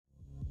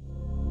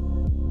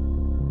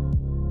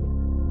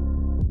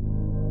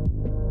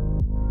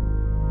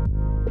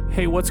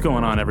Hey, what's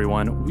going on,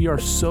 everyone? We are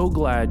so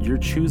glad you're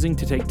choosing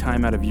to take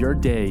time out of your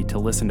day to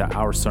listen to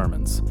our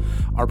sermons.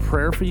 Our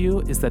prayer for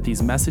you is that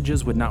these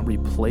messages would not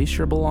replace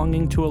your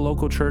belonging to a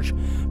local church,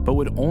 but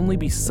would only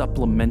be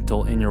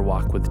supplemental in your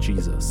walk with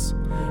Jesus.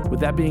 With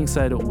that being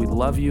said, we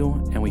love you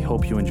and we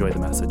hope you enjoy the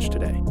message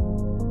today.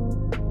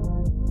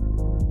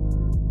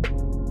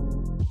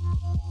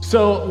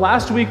 So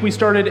last week we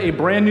started a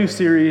brand new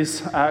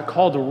series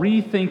called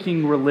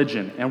Rethinking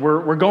Religion, and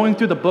we're going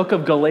through the book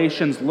of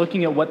Galatians,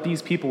 looking at what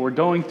these people were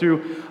going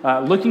through,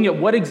 looking at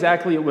what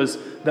exactly it was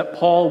that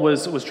Paul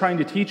was trying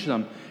to teach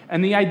them.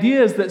 And the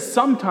idea is that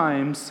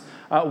sometimes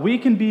we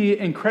can be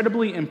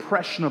incredibly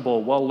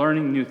impressionable while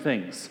learning new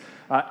things.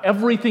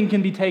 Everything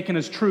can be taken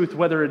as truth,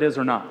 whether it is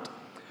or not.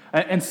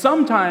 And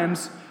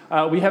sometimes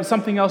we have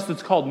something else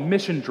that's called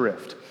mission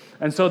drift.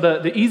 And so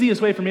the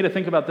easiest way for me to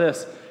think about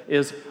this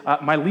is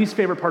my least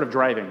favorite part of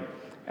driving.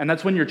 And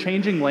that's when you're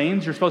changing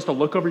lanes, you're supposed to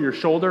look over your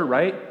shoulder,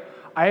 right?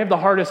 I have the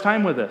hardest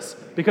time with this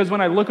because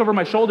when I look over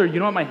my shoulder, you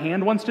know what my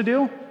hand wants to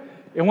do?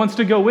 It wants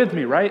to go with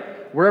me, right?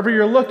 Wherever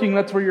you're looking,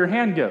 that's where your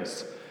hand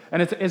goes.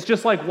 And it's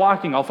just like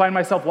walking. I'll find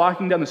myself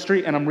walking down the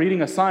street and I'm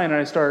reading a sign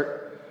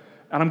and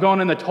I'm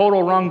going in the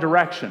total wrong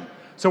direction.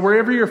 So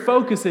wherever your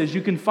focus is,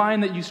 you can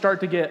find that you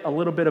start to get a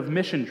little bit of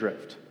mission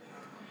drift.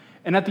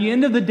 And at the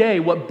end of the day,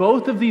 what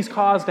both of these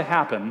cause to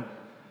happen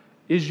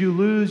is you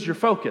lose your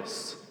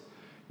focus.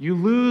 You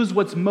lose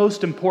what's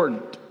most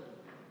important.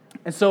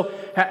 And so,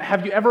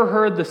 have you ever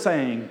heard the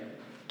saying,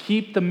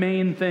 keep the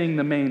main thing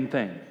the main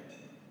thing? Have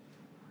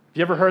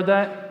you ever heard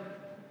that?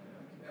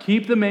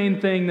 Keep the main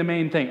thing the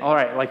main thing. All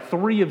right, like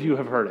 3 of you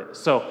have heard it.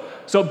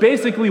 So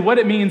basically what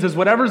it means is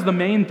whatever's the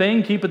main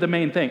thing, keep it the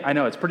main thing. I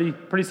know it's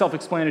pretty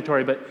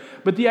self-explanatory,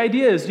 but the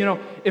idea is,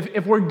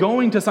 if we're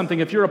going to something,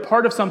 if you're a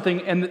part of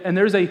something and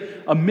there's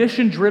a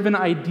mission-driven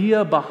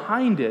idea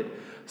behind it,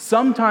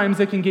 sometimes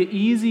it can get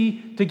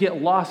easy to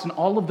get lost in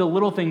all of the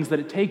little things that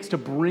it takes to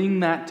bring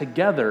that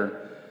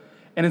together.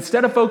 And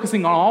instead of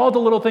focusing on all the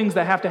little things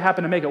that have to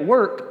happen to make it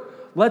work,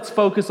 let's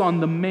focus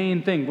on the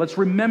main thing. Let's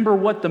remember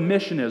what the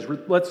mission is.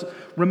 Let's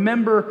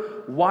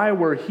remember why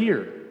we're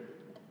here.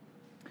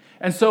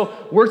 And so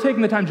we're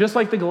taking the time, just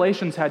like the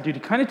Galatians had to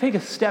kind of take a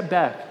step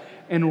back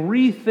and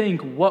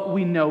rethink what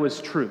we know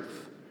is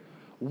truth.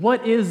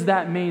 What is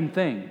that main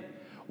thing?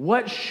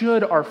 What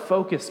should our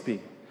focus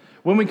be?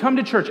 When we come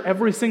to church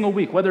every single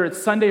week, whether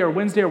it's Sunday or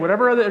Wednesday or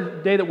whatever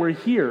other day that we're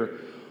here,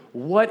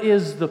 what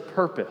is the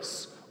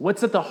purpose?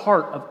 What's at the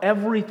heart of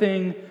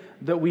everything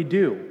that we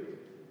do?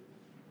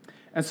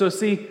 And so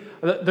see,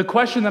 the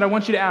question that I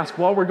want you to ask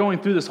while we're going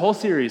through this whole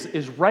series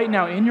is right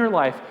now in your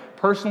life,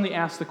 personally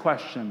ask the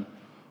question,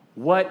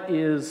 what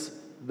is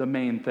the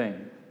main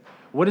thing?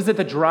 What is it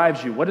that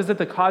drives you? What is it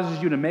that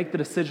causes you to make the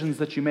decisions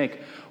that you make?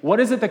 What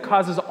is it that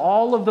causes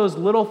all of those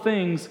little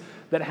things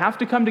that have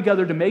to come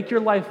together to make your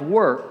life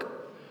work?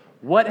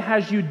 What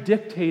has you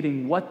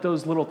dictating what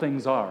those little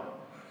things are?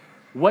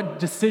 What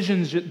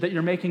decisions that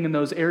you're making in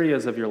those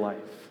areas of your life?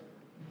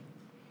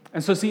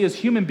 And so see, as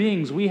human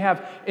beings, we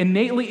have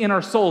innately in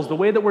our souls, the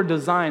way that we're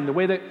designed, the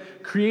way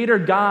that Creator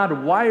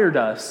God wired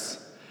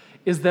us,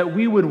 is that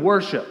we would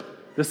worship.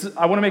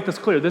 I want to make this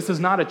clear. This is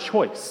not a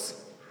choice.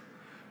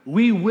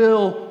 We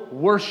will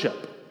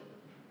worship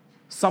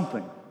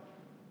something.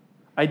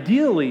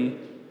 Ideally,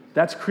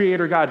 that's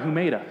Creator God who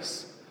made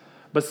us.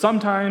 But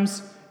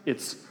sometimes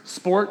it's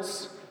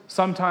sports,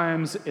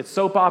 sometimes it's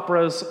soap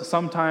operas,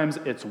 sometimes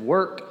it's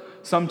work,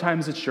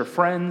 sometimes it's your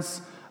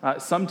friends,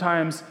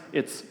 sometimes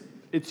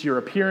it's your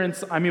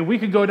appearance. I mean, we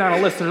could go down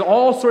a list. There's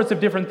all sorts of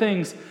different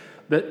things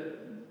that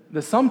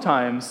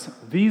sometimes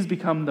these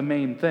become the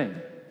main thing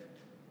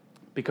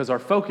because our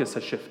focus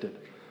has shifted.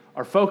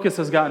 Our focus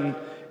has gotten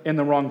in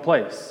the wrong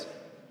place.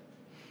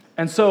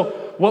 And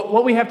so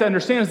what we have to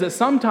understand is that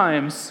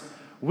sometimes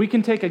we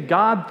can take a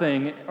God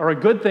thing or a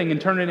good thing and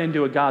turn it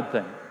into a God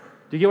thing.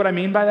 Do you get what I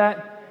mean by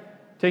that?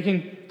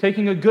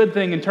 Taking a good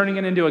thing and turning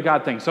it into a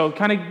God thing. So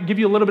kind of give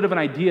you a little bit of an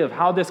idea of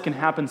how this can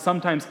happen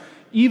sometimes,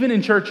 even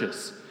in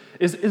churches.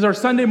 Is our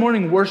Sunday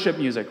morning worship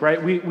music,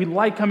 right? We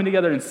like coming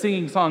together and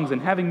singing songs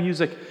and having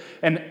music,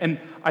 and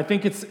I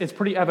think it's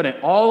pretty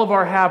evident. All of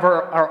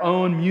our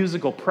own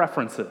musical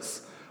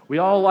preferences. We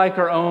all like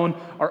our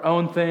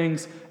own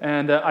things,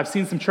 and I've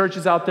seen some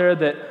churches out there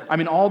that,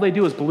 all they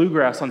do is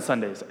bluegrass on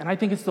Sundays, and I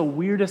think it's the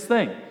weirdest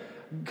thing,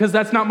 because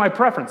that's not my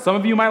preference. Some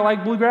of you might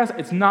like bluegrass.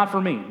 It's not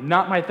for me,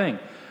 not my thing.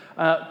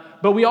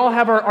 But we all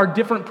have our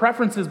different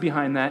preferences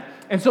behind that,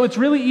 and so it's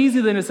really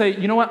easy then to say,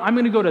 you know what, I'm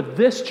going to go to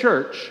this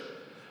church,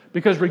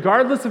 because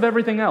regardless of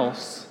everything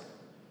else,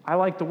 I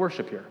like the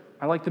worship here.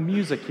 I like the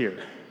music here.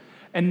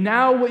 And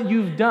now what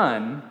you've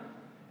done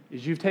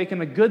is you've taken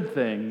a good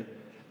thing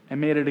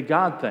and made it a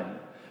God thing.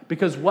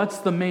 Because what's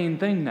the main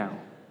thing now?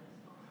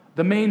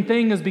 The main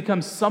thing has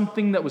become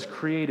something that was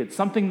created,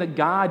 something that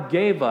God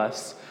gave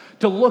us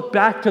to look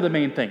back to the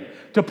main thing,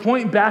 to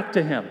point back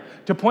to Him,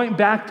 to point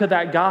back to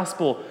that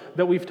gospel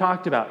that we've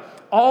talked about.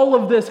 All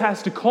of this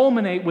has to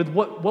culminate with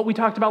what we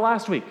talked about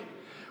last week.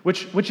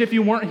 Which if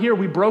you weren't here,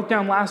 we broke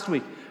down last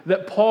week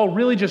that Paul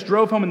really just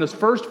drove home in those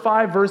first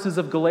 5 verses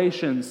of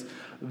Galatians.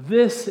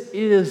 This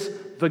is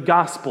the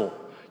gospel.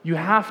 You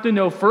have to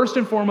know first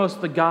and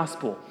foremost the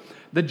gospel,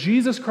 that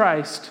Jesus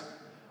Christ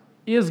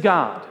is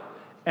God.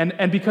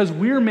 And because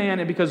we're man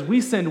and because we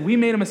sinned, we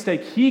made a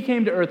mistake. He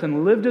came to earth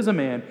and lived as a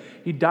man.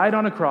 He died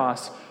on a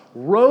cross,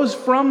 rose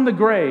from the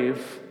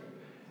grave,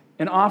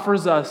 and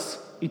offers us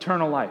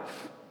eternal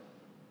life.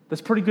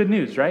 That's pretty good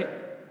news, right?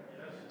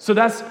 So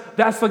that's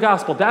the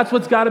gospel. That's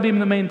what's got to be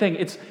the main thing.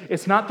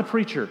 It's not the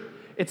preacher.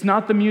 It's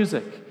not the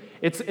music.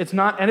 It's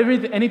not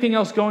anything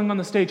else going on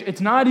the stage. It's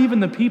not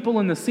even the people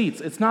in the seats.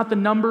 It's not the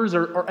numbers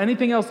or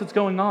anything else that's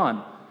going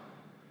on.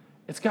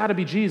 It's got to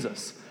be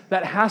Jesus.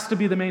 That has to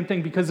be the main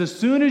thing, because as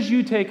soon as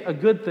you take a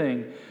good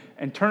thing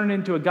and turn it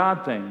into a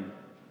God thing,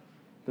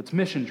 that's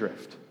mission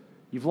drift.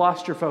 You've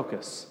lost your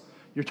focus.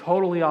 You're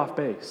totally off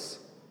base.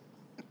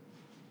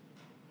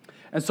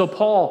 And so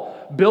Paul,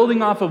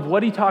 building off of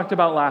what he talked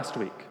about last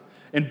week,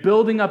 and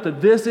building up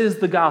that this is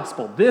the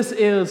gospel, this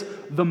is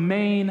the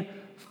main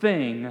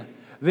thing,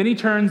 then he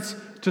turns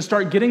to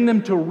start getting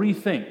them to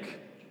rethink.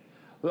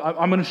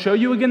 I'm going to show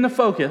you again the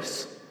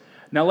focus.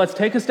 Now let's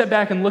take a step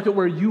back and look at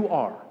where you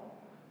are,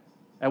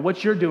 at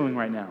what you're doing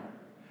right now.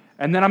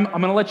 And then I'm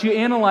going to let you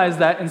analyze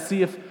that and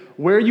see if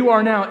where you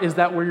are now, is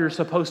that where you're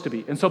supposed to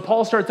be? And so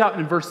Paul starts out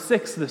in verse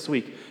 6 this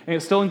week, and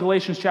it's still in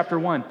Galatians chapter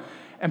 1.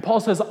 And Paul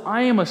says,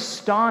 I am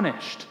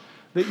astonished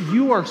that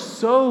you are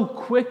so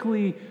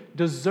quickly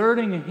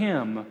deserting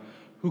him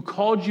who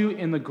called you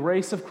in the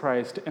grace of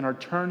Christ and are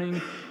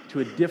turning to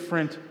a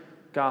different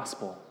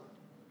gospel.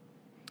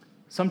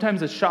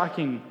 Sometimes it's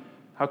shocking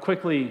how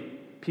quickly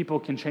people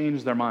can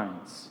change their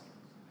minds.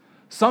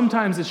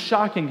 Sometimes it's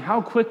shocking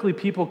how quickly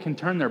people can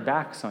turn their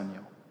backs on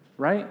you,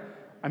 right?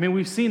 I mean,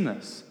 we've seen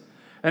this.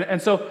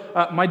 And so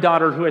my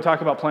daughter, who I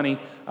talk about plenty,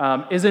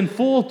 is in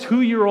full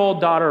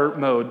 2-year-old daughter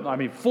mode. I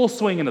mean, full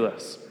swing into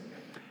this.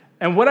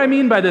 And what I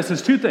mean by this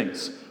is 2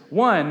 things.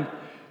 One,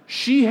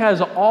 she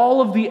has all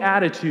of the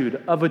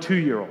attitude of a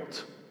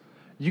 2-year-old.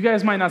 You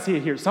guys might not see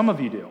it here. Some of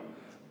you do.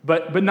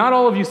 But not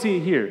all of you see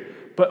it here.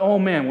 But oh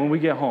man, when we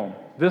get home,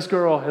 this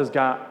girl has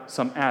got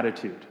some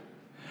attitude.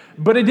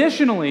 But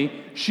additionally,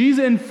 she's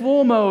in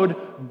full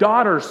mode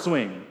daughter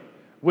swing,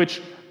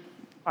 which,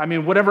 I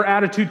mean, whatever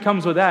attitude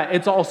comes with that,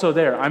 it's also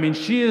there. I mean,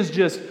 she is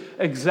just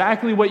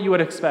exactly what you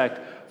would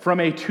expect from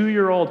a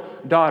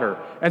 2-year-old daughter.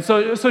 And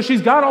so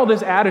she's got all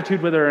this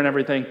attitude with her and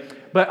everything.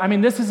 But I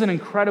mean, this is an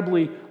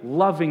incredibly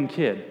loving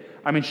kid.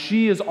 I mean,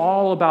 she is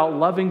all about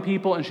loving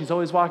people, and she's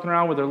always walking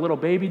around with her little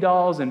baby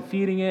dolls and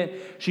feeding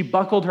it. She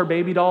buckled her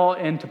baby doll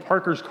into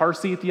Parker's car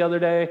seat the other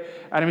day.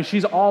 And I mean,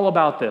 she's all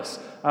about this.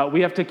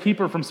 We have to keep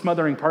her from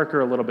smothering Parker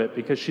a little bit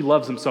because she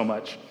loves him so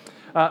much.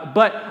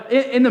 But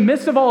in the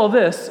midst of all of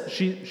this,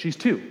 she's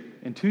 2,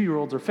 and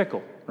 2-year-olds are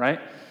fickle, right?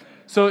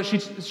 So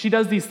she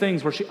does these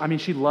things where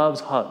she loves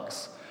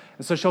hugs.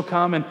 And so she'll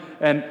come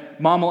and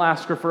mom will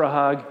ask her for a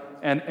hug,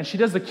 and she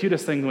does the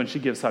cutest thing when she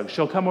gives hugs.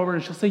 She'll come over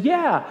and she'll say,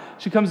 yeah.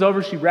 She comes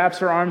over, she wraps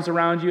her arms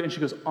around you, and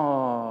she goes,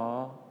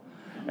 aw.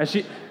 And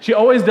she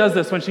always does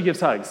this when she gives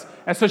hugs.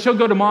 And so she'll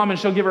go to mom and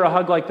she'll give her a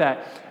hug like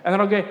that. And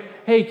then I'll go,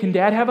 hey, can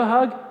dad have a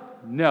hug?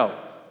 No.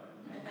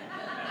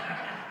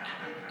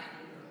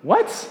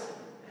 What?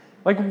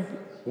 Like,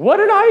 what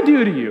did I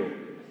do to you?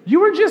 You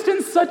were just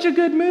in such a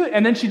good mood.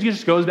 And then she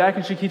just goes back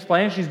and she keeps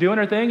playing. She's doing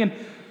her thing. And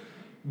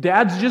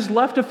dad's just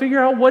left to figure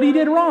out what he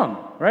did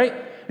wrong, right?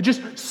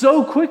 Just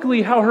so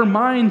quickly how her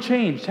mind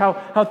changed,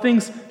 how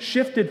things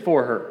shifted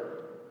for her.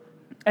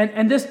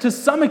 And this, to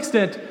some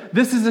extent,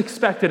 this is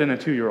expected in a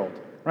 2-year-old,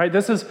 right?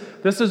 This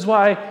is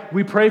why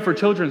we pray for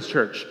children's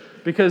church,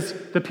 because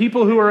the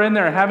people who are in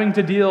there having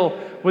to deal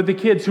with the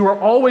kids who are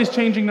always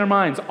changing their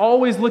minds,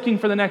 always looking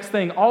for the next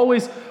thing,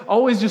 always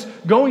just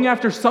going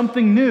after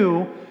something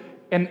new,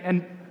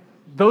 and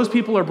those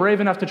people are brave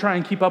enough to try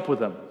and keep up with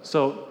them.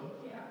 So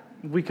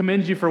we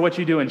commend you for what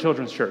you do in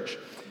children's church.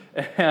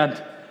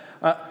 And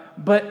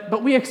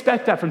but we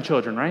expect that from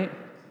children, right?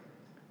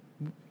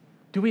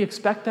 Do we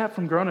expect that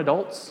from grown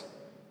adults?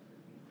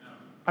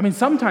 I mean,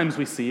 sometimes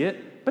we see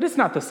it, but it's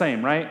not the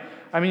same, right?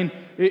 I mean,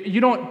 you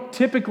don't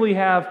typically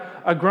have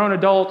a grown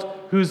adult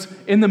who's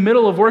in the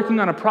middle of working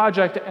on a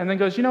project and then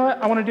goes, you know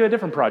what, I want to do a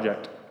different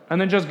project.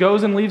 And then just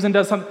goes and leaves and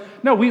does something.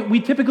 No,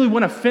 we typically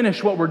want to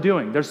finish what we're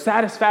doing. There's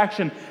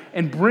satisfaction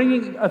in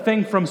bringing a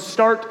thing from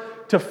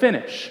start to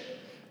finish.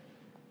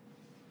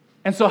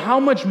 And so how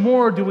much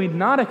more do we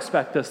not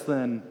expect this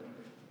then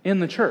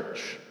in the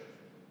church?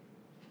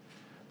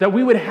 That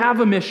we would have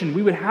a mission,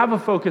 we would have a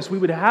focus, we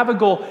would have a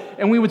goal,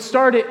 and we would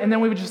start it, and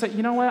then we would just say,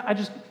 you know what,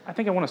 I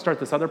think I want to start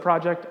this other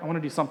project, I want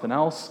to do something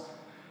else.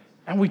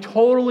 And we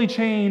totally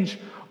change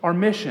our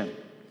mission.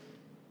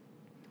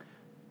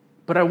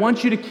 But I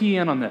want you to key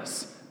in on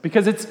this,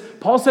 because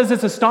Paul says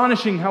it's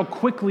astonishing how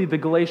quickly the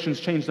Galatians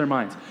changed their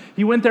minds.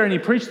 He went there and he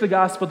preached the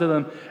gospel to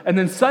them, and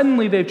then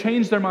suddenly they've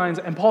changed their minds,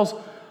 and Paul's,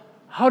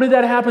 how did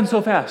that happen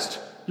so fast?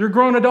 You're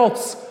grown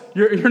adults.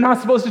 You're not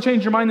supposed to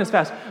change your mind this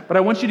fast. But I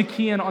want you to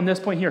key in on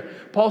this point here.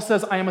 Paul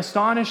says, I am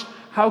astonished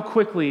how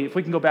quickly, if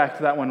we can go back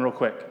to that one real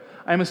quick.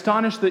 I am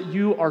astonished that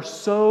you are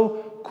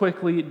so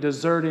quickly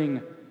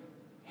deserting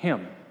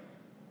him.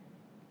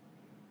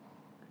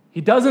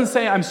 He doesn't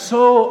say, I'm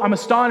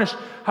astonished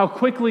how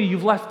quickly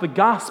you've left the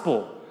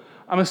gospel.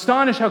 I'm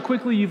astonished how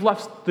quickly you've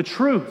left the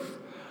truth.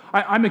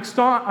 I'm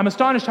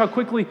astonished how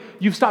quickly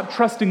you've stopped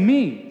trusting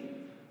me.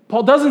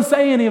 Paul doesn't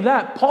say any of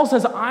that. Paul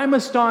says, I'm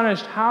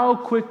astonished how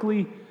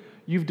quickly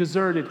you've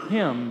deserted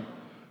him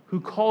who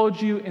called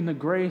you in the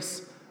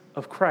grace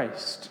of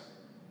Christ.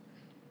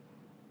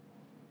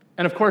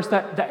 And of course,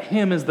 that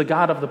him is the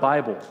God of the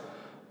Bible.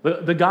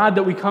 The God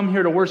that we come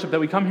here to worship, that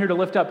we come here to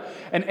lift up.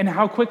 And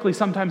how quickly,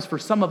 sometimes for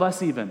some of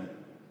us even,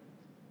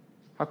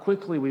 how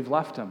quickly we've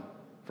left him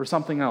for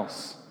something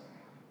else.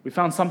 We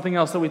found something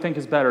else that we think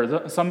is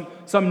better,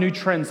 some new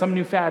trend, some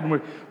new fad,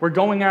 and we're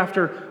going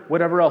after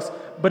whatever else.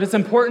 But it's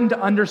important to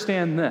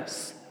understand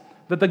this,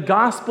 that the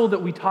gospel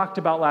that we talked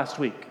about last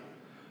week,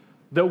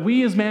 that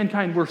we as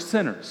mankind were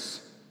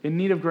sinners in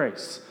need of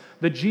grace,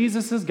 that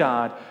Jesus is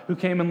God who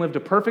came and lived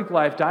a perfect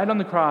life, died on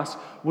the cross,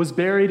 was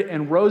buried,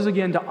 and rose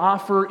again to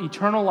offer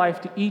eternal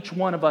life to each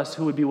one of us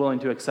who would be willing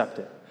to accept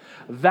it.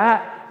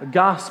 That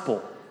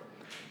gospel,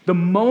 the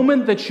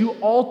moment that you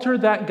alter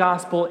that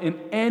gospel in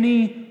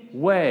any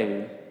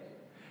way,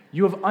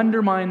 you have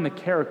undermined the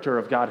character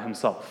of God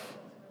himself.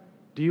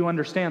 Do you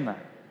understand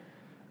that?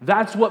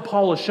 That's what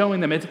Paul is showing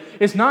them.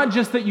 It's not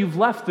just that you've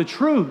left the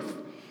truth.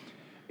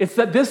 It's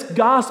that this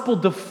gospel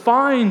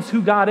defines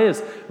who God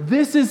is.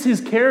 This is his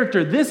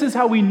character. This is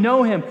how we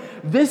know him.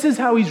 This is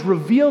how he's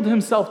revealed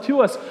himself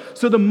to us.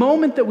 So the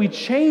moment that we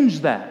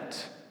change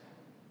that,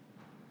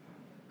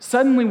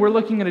 suddenly we're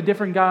looking at a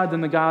different God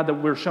than the God that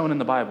we're shown in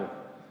the Bible.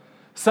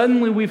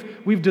 Suddenly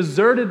we've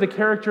deserted the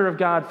character of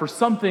God for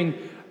something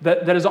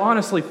that is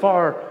honestly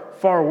far,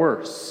 far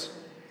worse.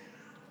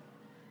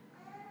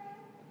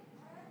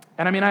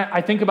 And I mean,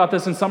 I think about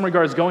this in some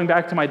regards, going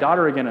back to my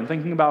daughter again and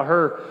thinking about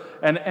her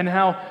and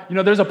how,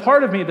 there's a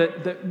part of me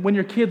that when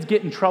your kids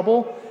get in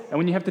trouble and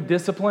when you have to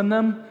discipline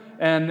them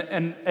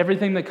and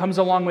everything that comes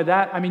along with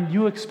that, I mean,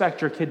 you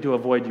expect your kid to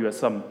avoid you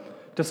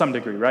to some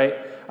degree, right?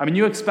 I mean,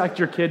 you expect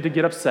your kid to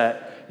get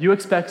upset. You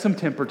expect some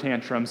temper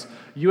tantrums.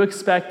 You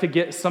expect to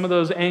get some of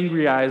those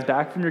angry eyes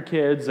back from your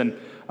kids, and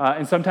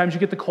sometimes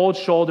you get the cold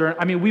shoulder.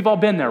 I mean, we've all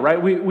been there,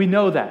 right? We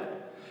know that.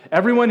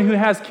 Everyone who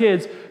has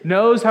kids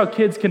knows how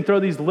kids can throw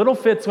these little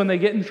fits when they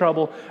get in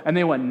trouble, and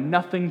they want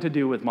nothing to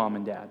do with mom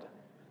and dad.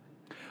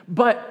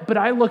 But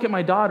I look at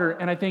my daughter,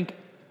 and I think,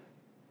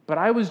 but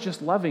I was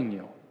just loving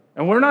you.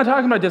 And we're not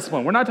talking about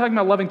discipline. We're not talking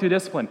about loving through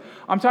discipline.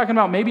 I'm talking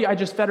about maybe I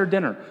just fed her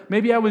dinner.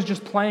 Maybe I was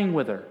just playing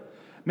with her.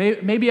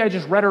 Maybe I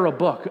just read her a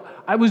book.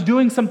 I was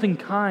doing something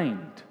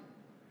kind.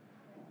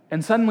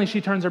 And suddenly she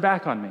turns her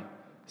back on me.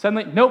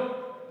 Suddenly, nope,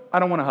 I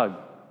don't want a hug.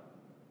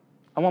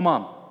 I want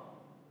mom.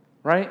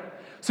 Right?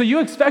 So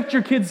you expect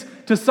your kids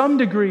to some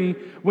degree,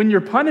 when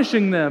you're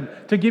punishing them,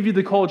 to give you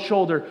the cold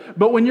shoulder.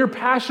 But when you're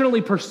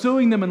passionately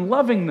pursuing them and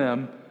loving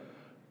them,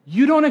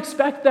 you don't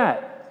expect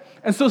that.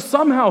 And so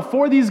somehow,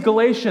 for these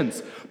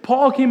Galatians,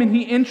 Paul came and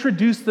he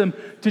introduced them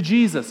to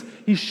Jesus.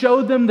 He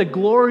showed them the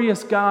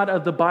glorious God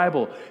of the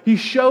Bible. He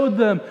showed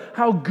them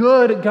how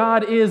good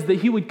God is, that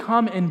he would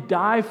come and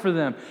die for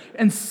them.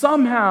 And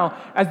somehow,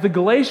 as the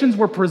Galatians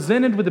were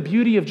presented with the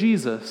beauty of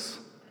Jesus,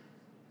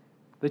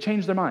 they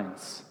changed their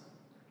minds.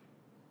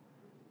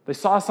 They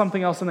saw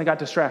something else and they got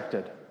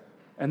distracted.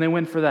 And they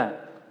went for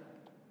that.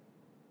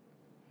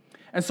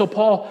 And so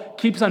Paul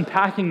keeps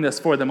unpacking this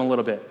for them a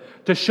little bit,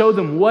 to show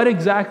them what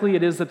exactly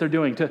it is that they're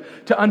doing, to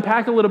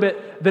unpack a little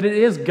bit that it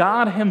is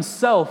God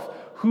himself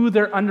who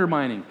they're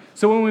undermining.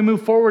 So when we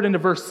move forward into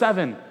verse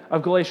 7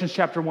 of Galatians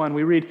chapter 1,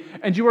 we read,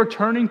 and you are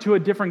turning to a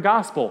different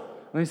gospel.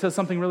 And he says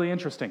something really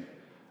interesting.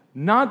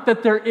 Not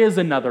that there is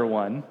another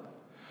one,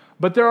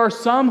 but there are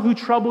some who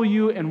trouble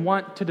you and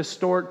want to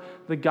distort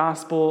the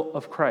gospel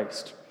of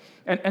Christ.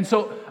 And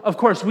so, of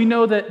course, we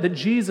know that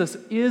Jesus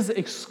is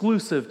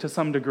exclusive to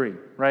some degree,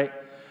 right?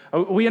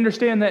 We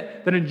understand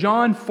that in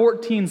John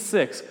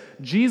 14:6,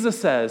 Jesus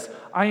says,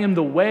 I am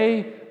the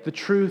way, the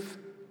truth,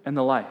 and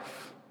the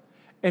life.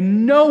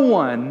 And no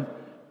one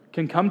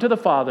can come to the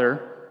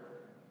Father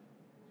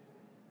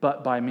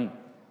but by me,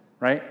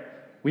 right?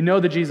 We know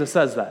that Jesus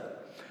says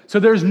that. So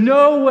there's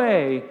no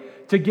way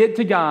to get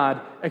to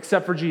God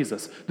except for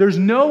Jesus. There's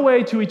no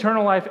way to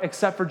eternal life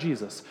except for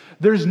Jesus.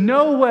 There's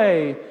no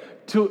way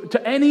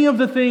to any of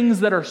the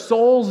things that our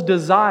souls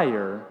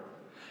desire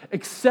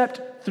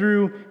except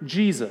through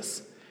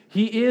Jesus.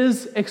 He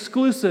is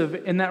exclusive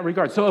in that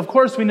regard. So of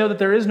course we know that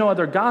there is no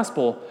other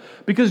gospel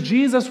because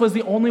Jesus was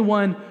the only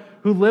one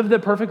who lived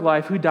that perfect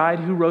life, who died,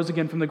 who rose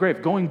again from the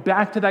grave. Going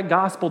back to that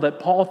gospel that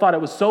Paul thought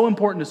it was so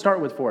important to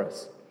start with for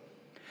us.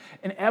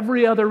 And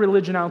every other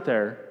religion out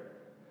there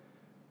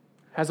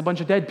has a bunch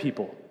of dead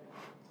people,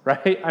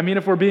 right? I mean,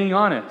 if we're being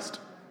honest,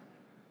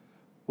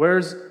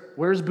 where's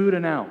Buddha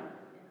now?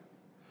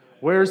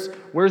 Where's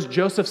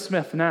Joseph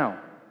Smith now?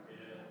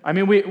 I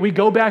mean, we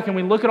go back and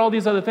we look at all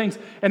these other things,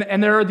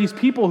 and there are these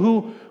people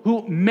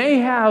who may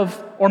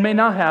have or may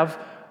not have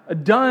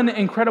done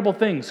incredible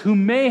things, who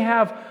may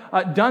have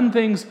done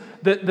things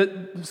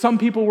that some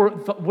people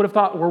would have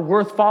thought were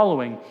worth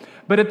following.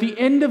 But at the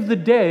end of the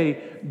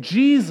day,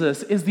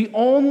 Jesus is the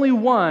only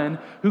one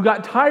who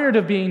got tired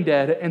of being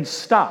dead and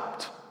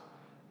stopped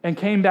and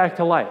came back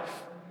to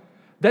life.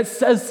 That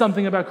says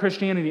something about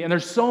Christianity. And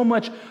there's so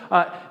much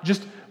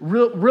just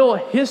real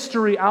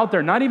history out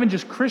there, not even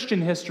just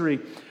Christian history,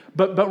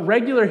 but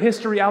regular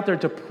history out there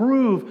to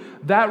prove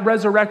that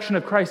resurrection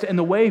of Christ and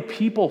the way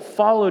people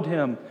followed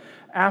him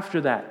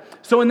after that.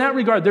 So in that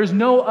regard, there's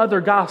no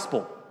other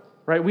gospel,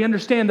 right? We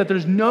understand that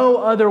there's no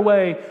other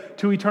way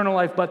to eternal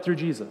life but through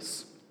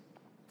Jesus.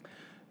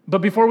 But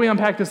before we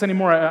unpack this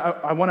anymore,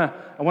 I want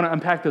to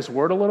unpack this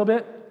word a little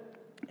bit.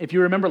 If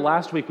you remember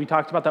last week, we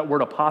talked about that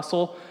word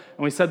apostle,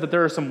 and we said that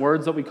there are some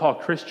words that we call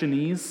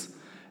Christianese,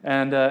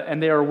 and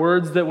they are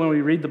words that when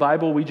we read the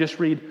Bible, we just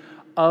read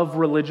of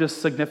religious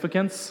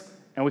significance,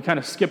 and we kind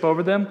of skip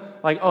over them,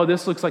 like, oh,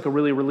 this looks like a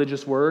really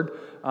religious word.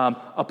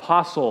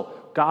 Apostle,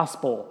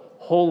 gospel,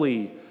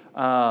 holy,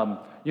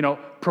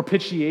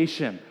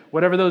 propitiation,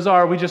 whatever those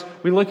are, we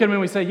look at them and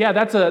we say, yeah,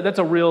 that's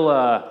a real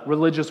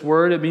religious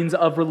word. It means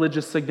of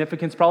religious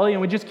significance probably,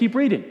 and we just keep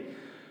reading.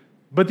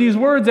 But these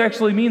words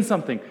actually mean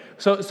something.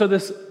 So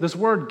this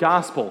word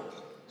gospel,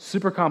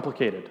 super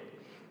complicated.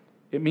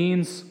 It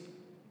means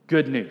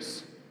good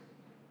news.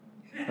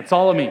 That's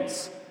all it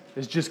means.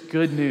 It's just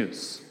good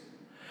news.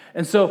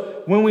 And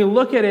so when we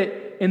look at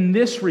it in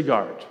this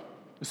regard,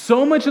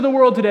 so much of the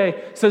world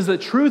today says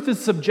that truth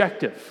is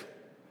subjective,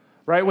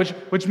 right?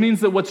 Which means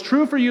that what's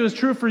true for you is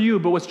true for you,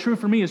 but what's true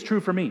for me is true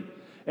for me.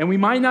 And we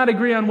might not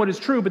agree on what is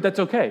true, but that's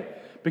okay,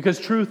 because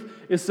truth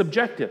is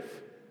subjective.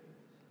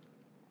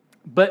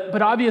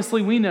 But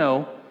obviously we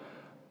know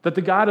that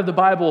the God of the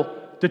Bible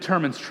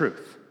determines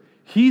truth.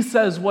 He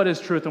says what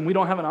is truth, and we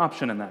don't have an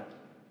option in that.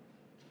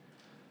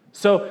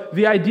 So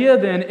the idea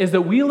then is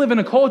that we live in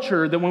a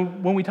culture that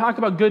when we talk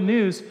about good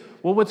news,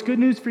 well, what's good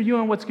news for you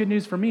and what's good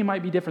news for me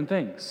might be different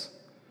things.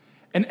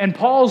 And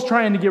Paul's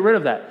trying to get rid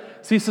of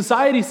that. See,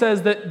 society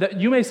says that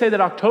you may say that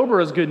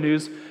October is good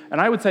news, and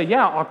I would say,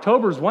 yeah,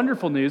 October is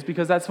wonderful news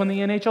because that's when the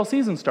NHL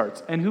season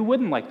starts, and who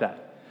wouldn't like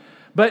that?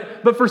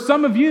 But for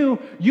some of you,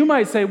 you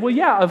might say, well,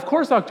 yeah, of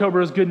course October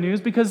is good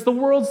news because the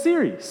World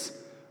Series,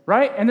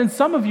 right? And then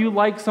some of you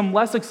like some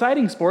less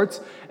exciting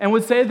sports and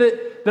would say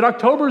that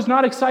October is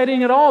not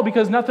exciting at all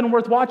because nothing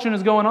worth watching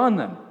is going on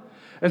then.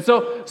 And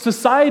so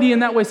society in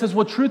that way says,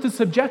 well, truth is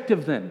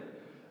subjective then.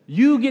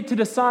 You get to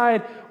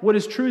decide what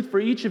is truth for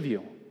each of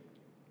you.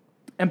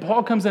 And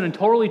Paul comes in and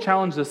totally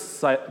challenges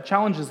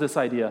this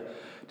idea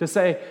to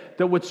say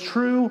that what's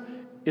true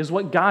is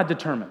what God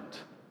determined.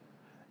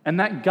 And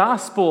that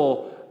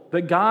gospel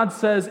that God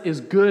says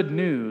is good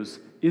news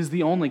is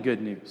the only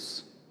good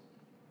news.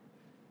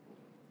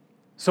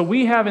 So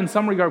we have, in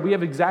some regard, we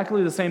have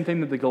exactly the same thing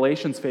that the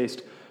Galatians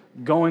faced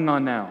going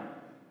on now.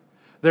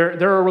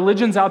 There are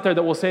religions out there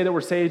that will say that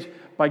we're saved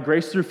by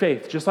grace through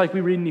faith, just like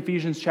we read in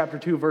Ephesians chapter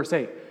 2, verse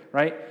 8,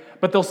 right?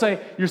 But they'll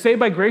say, you're saved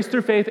by grace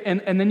through faith,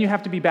 and then you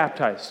have to be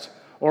baptized,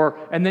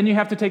 and then you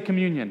have to take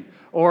communion,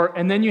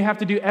 and then you have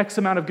to do X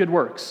amount of good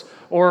works,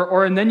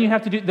 and then you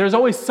have to do, there's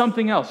always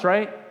something else,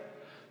 right?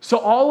 So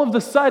all of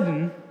a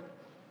sudden,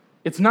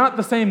 it's not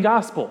the same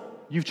gospel.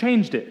 You've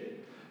changed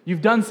it.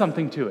 You've done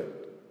something to it.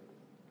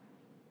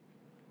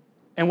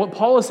 And what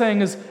Paul is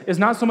saying is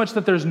not so much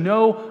that there's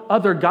no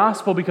other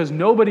gospel because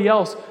nobody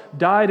else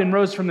died and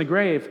rose from the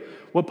grave.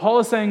 What Paul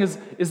is saying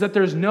is that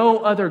there's no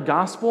other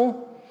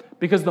gospel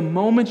because the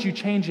moment you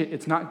change it,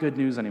 it's not good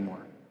news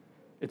anymore.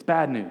 It's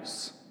bad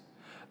news.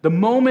 The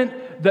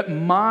moment that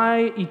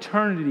my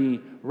eternity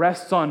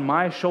rests on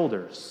my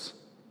shoulders,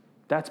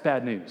 that's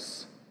bad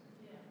news.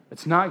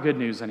 It's not good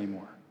news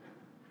anymore.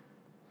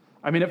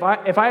 I mean, if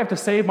I have to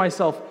save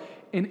myself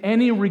in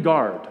any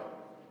regard,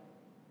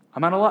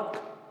 I'm out of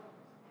luck.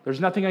 There's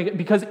nothing I get,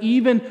 because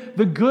even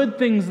the good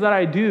things that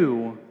I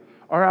do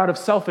are out of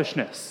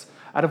selfishness,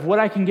 out of what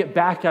I can get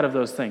back out of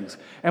those things.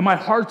 And my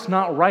heart's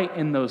not right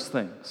in those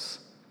things.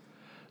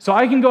 So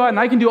I can go out and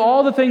I can do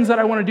all the things that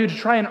I want to do to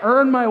try and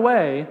earn my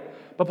way,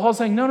 but Paul's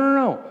saying,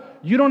 no,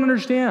 you don't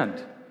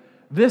understand.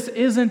 This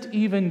isn't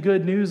even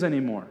good news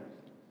anymore.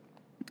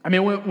 I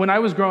mean, when I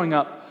was growing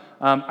up,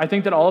 I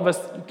think that all of us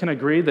can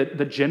agree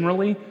that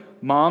generally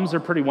moms are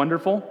pretty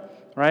wonderful,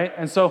 right?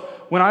 And so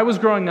when I was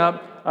growing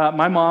up,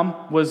 my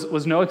mom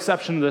was no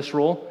exception to this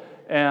rule,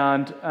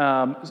 and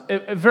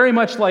very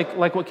much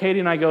like what Katie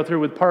and I go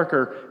through with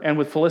Parker and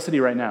with Felicity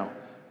right now.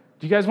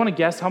 Do you guys want to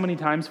guess how many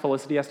times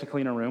Felicity has to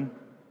clean her room?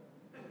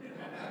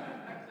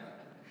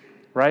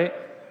 Right?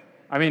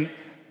 I mean,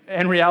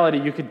 in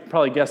reality, you could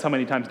probably guess how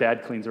many times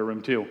Dad cleans her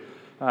room too.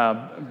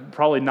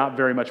 Probably not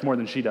very much more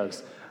than she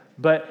does.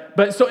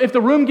 But so if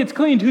the room gets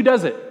cleaned, who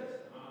does it?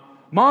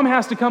 Mom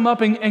has to come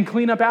up and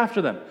clean up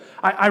after them.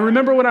 I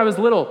remember when I was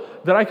little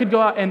that I could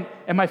go out and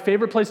my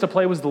favorite place to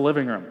play was the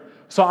living room.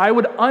 So I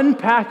would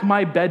unpack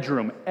my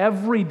bedroom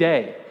every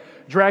day,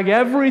 drag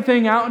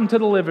everything out into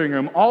the living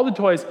room, all the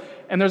toys,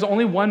 and there's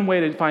only one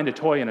way to find a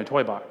toy in a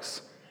toy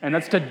box, and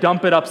that's to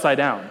dump it upside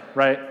down,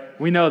 right?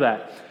 We know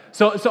that.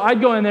 So I'd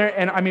go in there,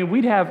 and I mean,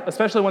 we'd have,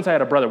 especially once I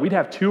had a brother, we'd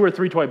have 2 or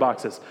 3 toy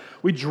boxes.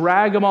 We'd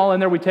drag them all in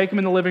there. We'd take them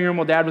in the living room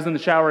while Dad was in the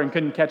shower and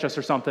couldn't catch us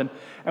or something.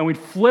 And we'd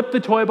flip the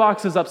toy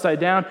boxes upside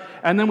down,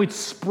 and then we'd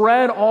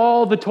spread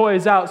all the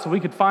toys out so we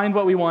could find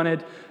what we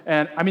wanted.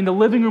 And I mean, the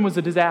living room was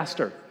a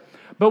disaster.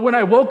 But when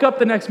I woke up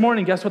the next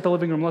morning, guess what the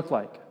living room looked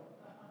like?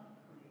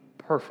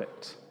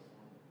 Perfect.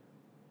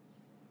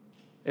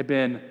 It'd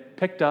been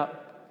picked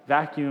up,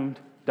 vacuumed,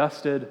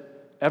 dusted.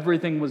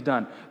 Everything was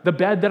done. The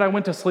bed that I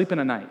went to sleep in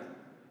at night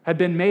had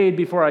been made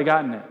before I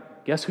got in it.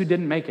 Guess who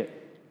didn't make it?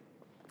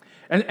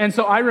 And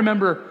so I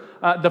remember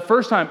the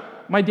first time,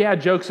 my dad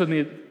jokes with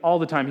me all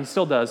the time. He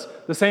still does.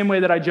 The same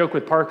way that I joke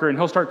with Parker, and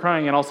he'll start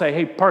crying, and I'll say,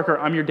 hey, Parker,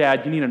 I'm your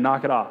dad. You need to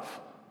knock it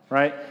off,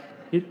 right?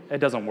 It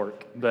doesn't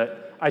work,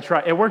 but I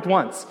try. It worked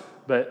once,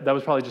 but that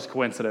was probably just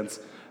coincidence.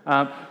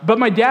 But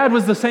my dad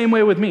was the same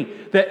way with me,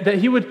 that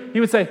he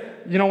would say,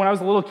 you know, when I was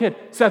a little kid,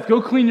 Seth,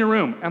 go clean your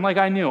room. And like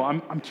I knew,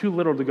 I'm too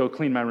little to go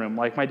clean my room.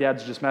 Like my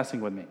dad's just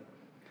messing with me,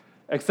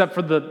 except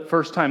for the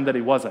first time that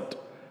he wasn't.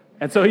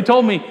 And so he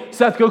told me,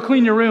 Seth, go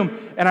clean your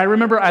room. And I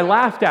remember I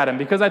laughed at him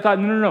because I thought,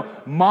 no,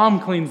 Mom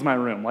cleans my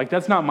room. Like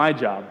that's not my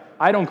job.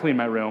 I don't clean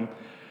my room.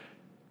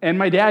 And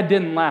my dad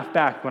didn't laugh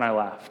back when I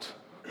laughed.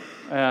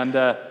 And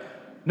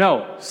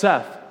no,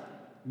 Seth,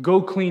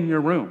 go clean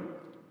your room.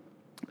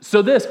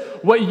 So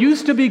what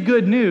used to be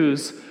good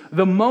news,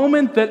 the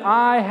moment that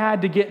I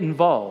had to get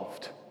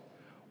involved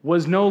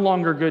was no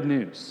longer good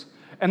news.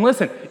 And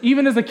listen,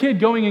 even as a kid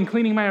going and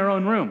cleaning my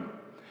own room,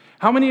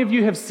 how many of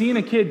you have seen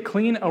a kid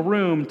clean a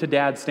room to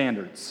Dad's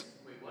standards?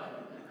 Wait,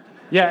 what?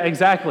 Yeah,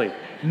 exactly.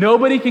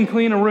 Nobody can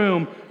clean a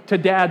room to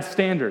Dad's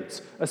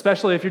standards,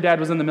 especially if your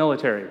dad was in the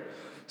military.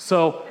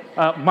 So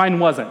mine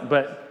wasn't,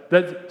 but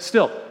that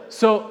still.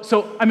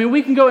 So I mean,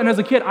 we can go, and as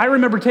a kid, I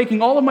remember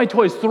taking all of my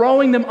toys,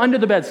 throwing them under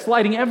the bed,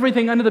 sliding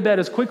everything under the bed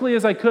as quickly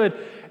as I could,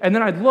 and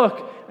then I'd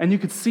look, and you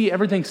could see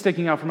everything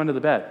sticking out from under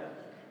the bed.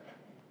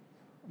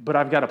 But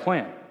I've got a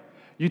plan.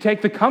 You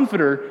take the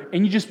comforter,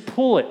 and you just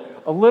pull it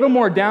a little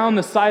more down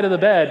the side of the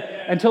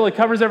bed until it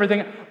covers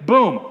everything.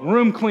 Boom,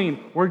 room clean,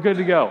 we're good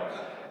to go.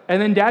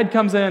 And then Dad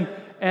comes in,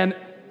 and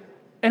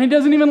he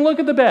doesn't even look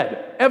at the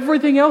bed.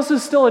 Everything else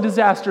is still a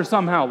disaster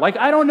somehow. Like,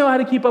 I don't know how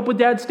to keep up with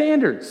Dad's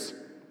standards.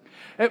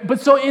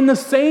 But so in the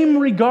same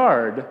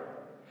regard,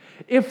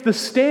 if the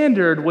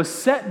standard was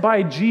set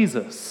by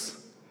Jesus,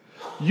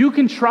 you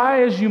can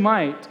try as you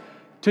might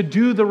to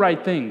do the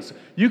right things.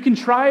 You can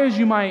try as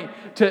you might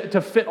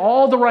to fit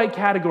all the right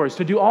categories,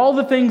 to do all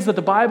the things that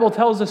the Bible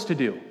tells us to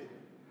do.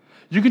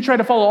 You can try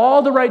to follow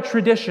all the right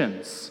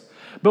traditions.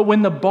 But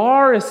when the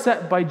bar is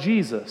set by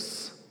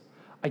Jesus,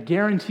 I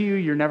guarantee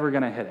you're never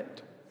going to hit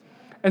it.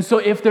 And so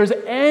if there's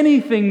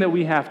anything that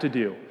we have to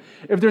do,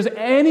 if there's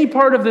any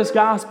part of this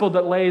gospel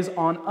that lays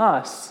on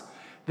us,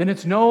 then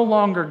it's no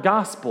longer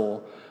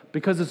gospel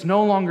because it's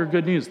no longer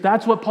good news.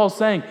 That's what Paul's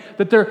saying,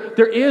 that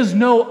there is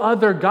no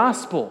other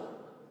gospel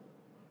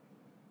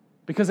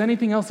because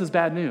anything else is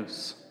bad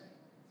news.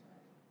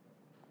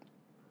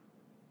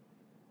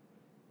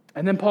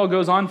 And then Paul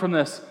goes on from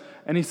this,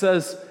 and he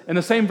says, in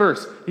the same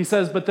verse, he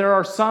says, but there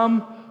are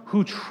some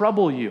who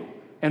trouble you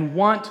and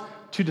want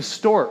to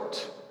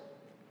distort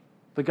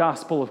the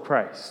gospel of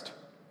Christ.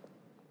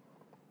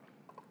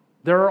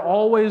 There are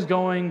always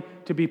going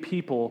to be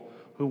people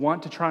who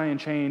want to try and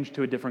change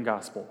to a different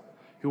gospel,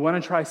 who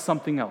want to try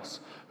something else,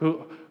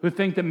 who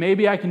think that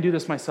maybe I can do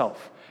this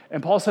myself.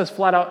 And Paul says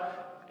flat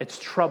out, it's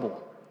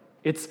trouble.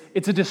 It's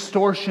a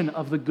distortion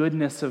of the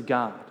goodness of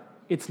God.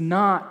 It's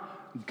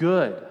not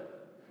good.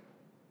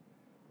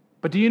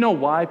 But do you know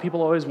why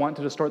people always want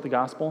to distort the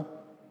gospel?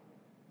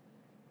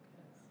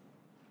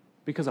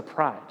 Because of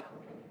pride.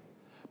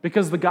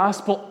 Because the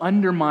gospel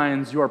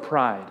undermines your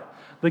pride.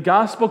 The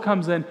gospel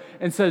comes in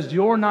and says,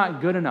 you're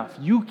not good enough.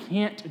 You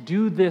can't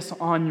do this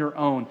on your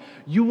own.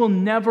 You will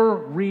never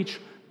reach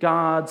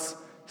God's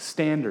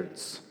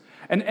standards.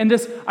 And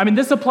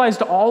this applies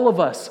to all of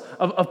us,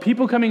 of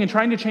people coming and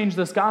trying to change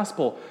this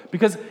gospel.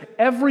 Because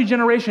every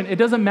generation, it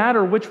doesn't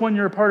matter which one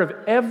you're a part of,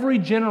 every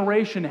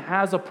generation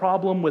has a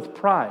problem with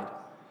pride.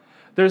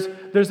 There's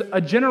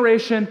a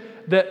generation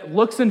that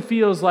looks and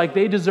feels like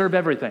they deserve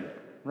everything,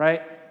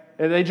 right?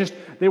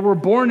 They were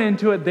born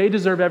into it, they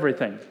deserve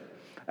everything.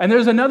 And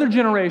there's another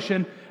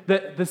generation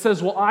that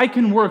says, well, I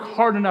can work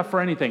hard enough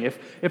for anything.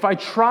 If I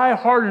try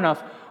hard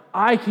enough,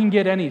 I can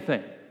get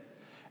anything.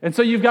 And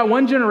so you've got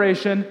one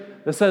generation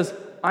that says,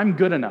 I'm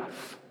good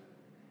enough.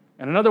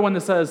 And another one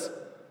that says,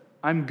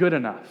 I'm good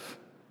enough.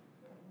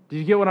 Do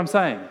you get what I'm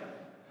saying?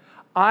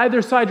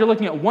 Either side you're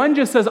looking at, one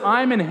just says,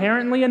 I'm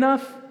inherently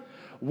enough.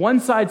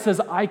 One side says,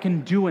 I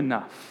can do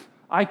enough.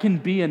 I can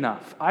be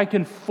enough. I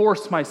can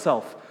force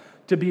myself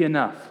to be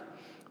enough.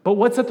 But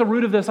what's at the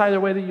root of this, either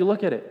way that you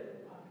look at it?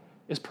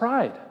 Is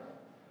pride.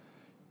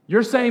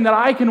 You're saying that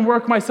I can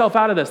work myself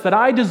out of this, that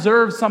I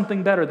deserve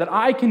something better, that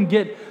I can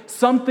get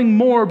something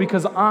more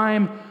because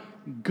I'm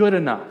good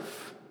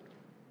enough.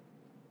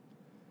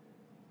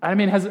 I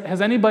mean,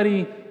 has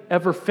anybody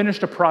ever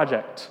finished a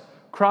project,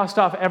 crossed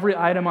off every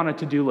item on a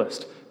to-do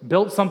list,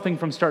 built something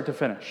from start to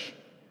finish?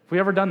 Have we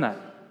ever done that?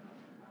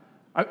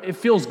 It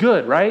feels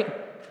good, right?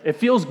 It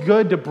feels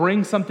good to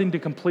bring something to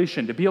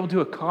completion, to be able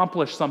to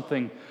accomplish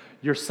something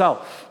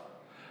yourself.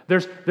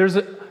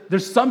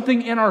 There's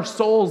something in our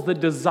souls that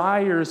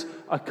desires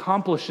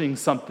accomplishing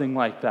something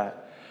like that.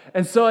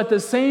 And so at the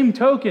same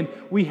token,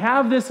 we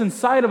have this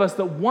inside of us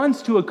that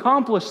wants to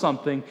accomplish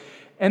something,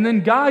 and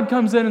then God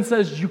comes in and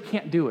says, you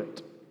can't do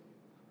it.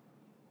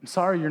 I'm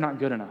sorry, you're not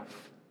good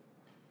enough.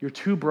 You're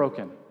too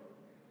broken.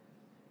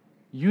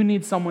 You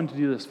need someone to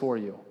do this for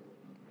you.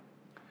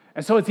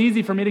 And so it's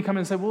easy for me to come in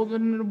and say, well,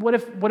 what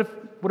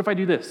if I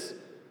do this?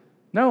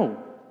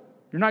 No,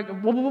 you're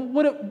not. Well,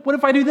 what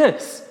if I do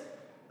this?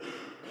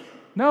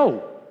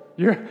 No.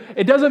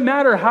 It doesn't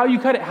matter how you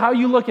cut it, how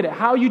you look at it,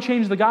 how you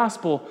change the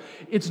gospel.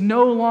 It's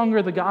no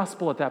longer the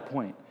gospel at that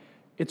point.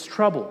 It's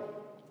trouble.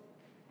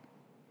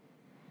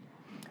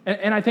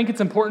 And I think it's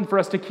important for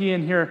us to key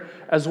in here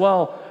as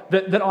well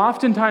that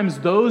oftentimes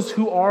those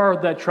who are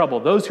that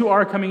trouble, those who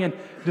are coming in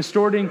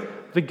distorting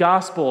the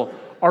gospel,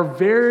 are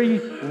very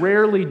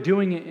rarely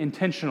doing it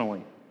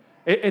intentionally.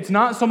 It's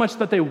not so much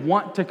that they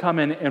want to come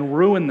in and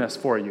ruin this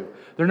for you.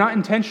 They're not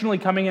intentionally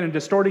coming in and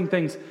distorting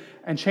things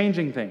and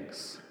changing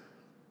things.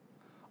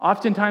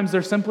 Oftentimes,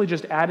 they're simply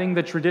just adding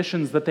the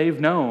traditions that they've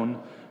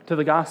known to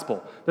the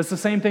gospel. That's the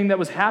same thing that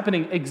was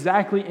happening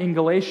exactly in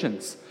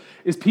Galatians,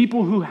 is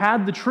people who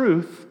had the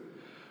truth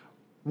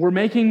were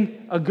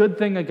making a good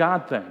thing a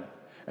God thing.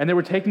 And they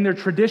were taking their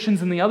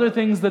traditions and the other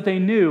things that they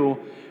knew,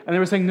 and they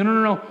were saying,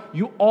 no,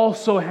 you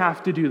also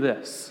have to do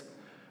this.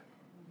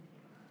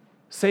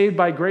 Saved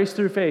by grace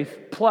through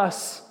faith,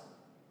 plus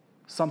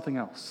something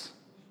else.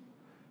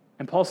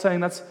 And Paul's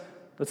saying that's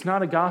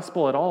not a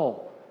gospel at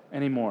all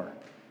anymore.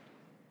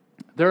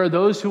 There are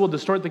those who will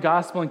distort the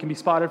gospel and can be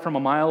spotted from a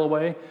mile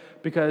away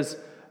because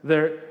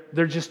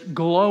they're just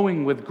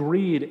glowing with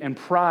greed and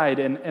pride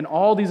and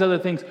all these other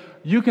things.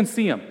 You can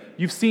see them.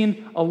 You've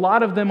seen a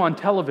lot of them on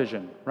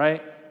television,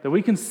 right? That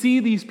we can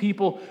see these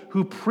people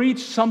who preach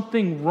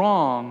something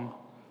wrong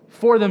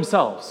for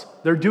themselves.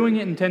 They're doing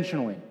it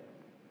intentionally.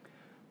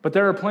 But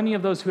there are plenty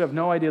of those who have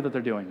no idea that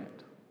they're doing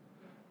it.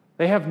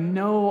 They have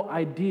no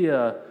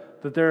idea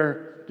that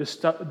they're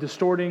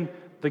distorting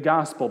the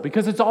gospel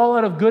because it's all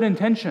out of good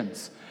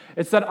intentions.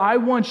 It's that I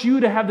want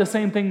you to have the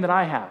same thing that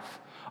I have.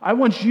 I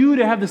want you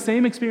to have the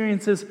same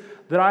experiences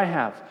that I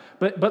have.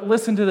 But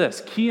listen to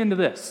this, key into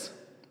this.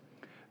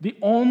 The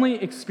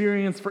only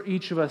experience for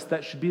each of us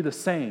that should be the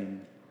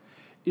same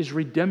is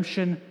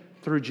redemption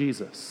through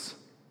Jesus.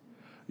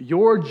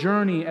 Your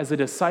journey as a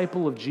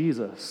disciple of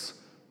Jesus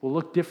will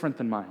look different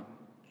than mine.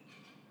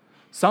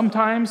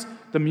 Sometimes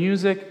the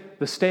music,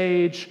 the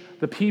stage,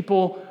 the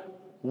people,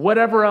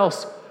 whatever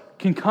else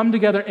can come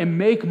together and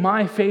make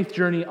my faith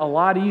journey a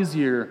lot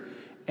easier,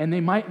 and they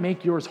might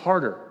make yours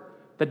harder.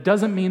 That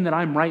doesn't mean that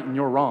I'm right and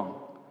you're wrong.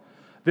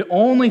 The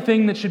only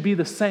thing that should be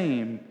the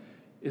same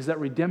is that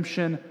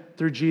redemption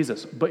through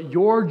Jesus. But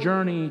your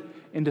journey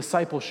in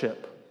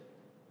discipleship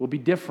will be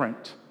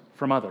different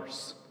from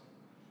others.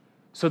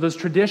 So those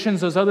traditions,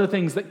 those other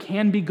things that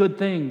can be good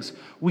things,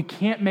 we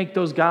can't make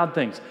those God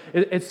things.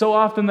 It's so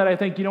often that I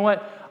think, you know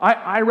what?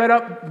 I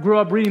grew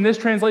up reading this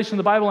translation of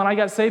the Bible and I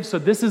got saved, so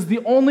this is the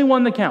only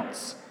one that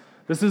counts.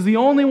 This is the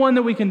only one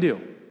that we can do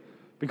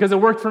because it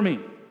worked for me.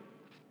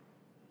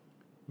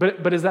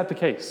 But is that the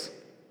case?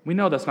 We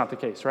know that's not the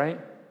case, right?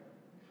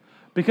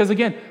 Because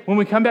again, when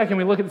we come back and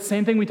we look at the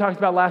same thing we talked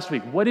about last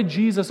week, what did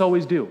Jesus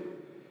always do?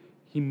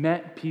 He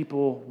met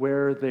people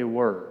where they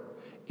were,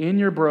 in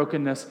your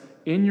brokenness,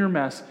 in your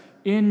mess,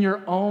 in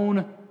your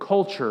own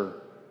culture,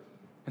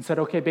 and said,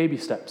 okay, baby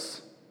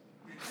steps.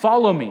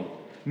 Follow me.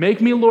 Make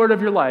me Lord of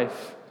your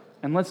life,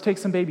 and let's take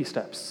some baby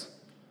steps.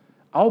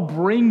 I'll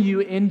bring you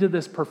into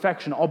this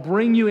perfection. I'll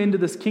bring you into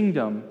this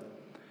kingdom,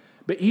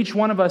 but each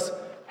one of us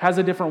has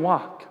a different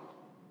walk.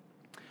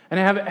 And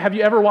have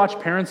you ever watched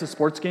parents of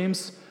sports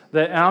games?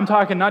 And I'm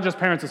talking not just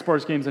parents of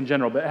sports games in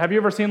general, but have you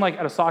ever seen like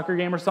at a soccer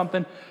game or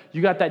something,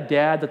 you got that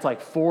dad that's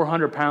like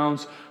 400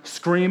 pounds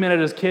screaming at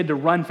his kid to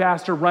run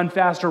faster, run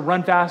faster,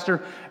 run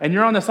faster, and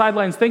you're on the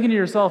sidelines thinking to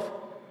yourself,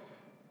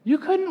 you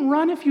couldn't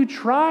run if you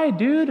tried,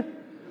 dude.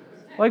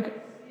 Like,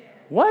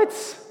 what?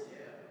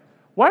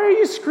 Why are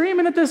you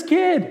screaming at this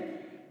kid?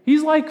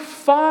 He's like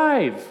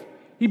 5.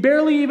 He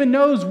barely even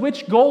knows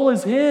which goal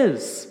is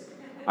his.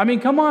 I mean,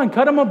 come on,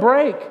 cut him a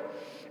break.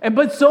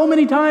 But so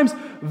many times,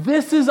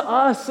 this is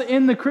us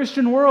in the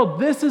Christian world.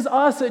 This is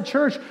us at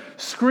church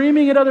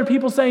screaming at other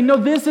people saying, no,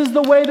 this is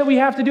the way that we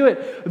have to do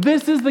it.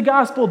 This is the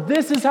gospel.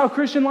 This is how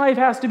Christian life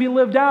has to be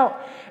lived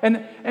out.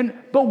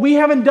 But we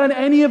haven't done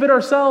any of it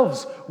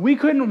ourselves. We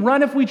couldn't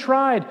run if we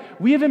tried.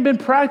 We haven't been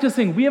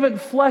practicing. We haven't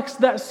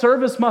flexed that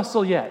service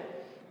muscle yet.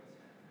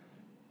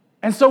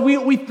 And so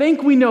we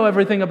think we know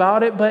everything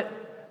about it, but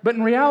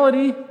in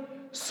reality,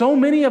 so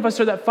many of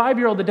us are that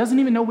 5-year-old that doesn't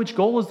even know which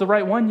goal is the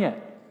right one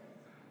yet.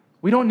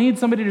 We don't need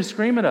somebody to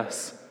scream at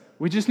us.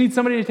 We just need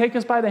somebody to take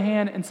us by the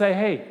hand and say,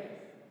 hey,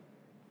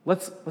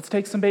 let's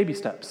take some baby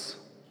steps.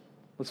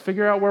 Let's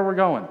figure out where we're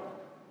going.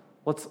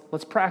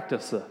 Let's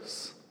practice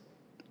this.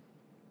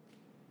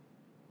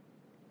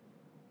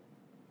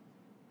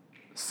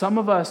 Some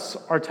of us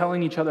are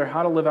telling each other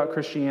how to live out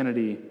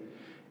Christianity,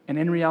 and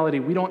in reality,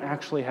 we don't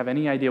actually have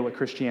any idea what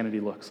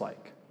Christianity looks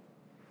like.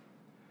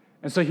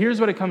 And so here's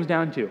what it comes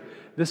down to.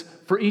 This,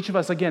 for each of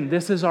us, again,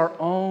 this is our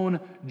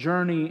own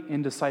journey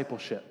in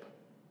discipleship.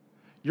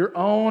 Your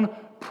own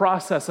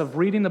process of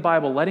reading the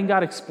Bible, letting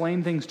God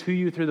explain things to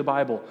you through the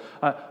Bible,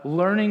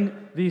 learning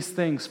these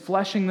things,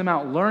 fleshing them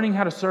out, learning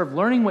how to serve,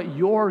 learning what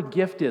your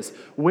gift is,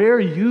 where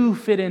you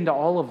fit into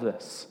all of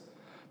this.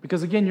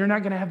 Because again, you're not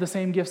going to have the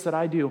same gifts that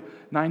I do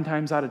 9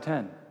 times out of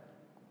 10.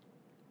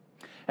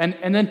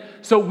 And then,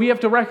 so we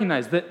have to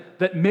recognize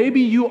that maybe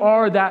you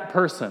are that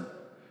person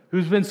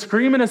who's been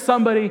screaming at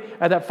somebody,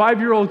 at that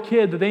 5-year-old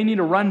kid, that they need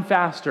to run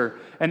faster,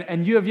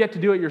 and you have yet to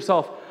do it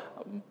yourself.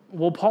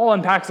 Well, Paul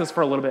unpacks this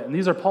for a little bit, and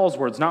these are Paul's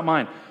words, not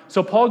mine.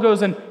 So Paul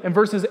goes in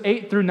verses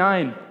 8 through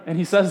 9, and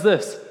he says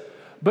this,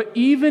 "But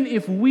even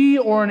if we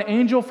or an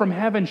angel from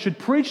heaven should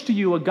preach to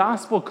you a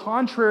gospel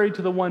contrary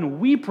to the one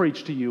we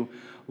preach to you,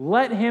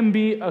 let him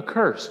be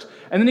accursed."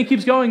 And then he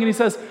keeps going, and he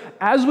says,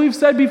 "As we've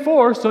said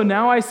before, so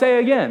now I say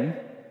again,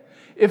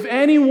 if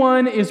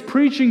anyone is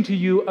preaching to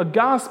you a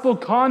gospel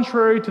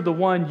contrary to the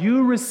one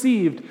you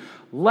received,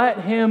 let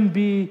him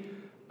be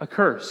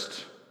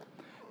accursed."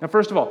 Now,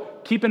 first of all,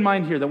 keep in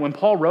mind here that when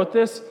Paul wrote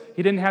this,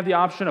 he didn't have the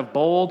option of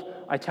bold,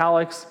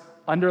 italics,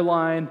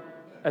 underline,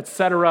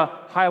 etc.,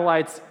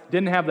 highlights,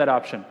 didn't have that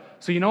option.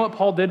 So you know what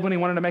Paul did when he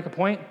wanted to make a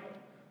point?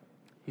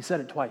 He said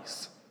it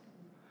twice.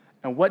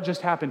 And what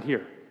just happened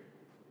here?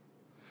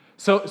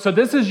 So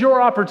this is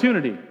your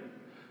opportunity.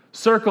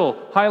 Circle,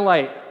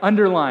 highlight,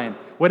 underline,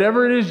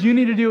 whatever it is you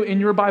need to do in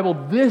your Bible,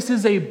 this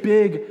is a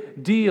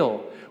big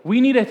deal. We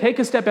need to take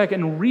a step back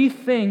and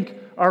rethink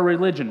our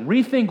religion.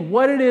 Rethink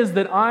what it is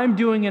that I'm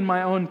doing in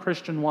my own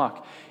Christian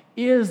walk.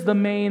 Is the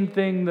main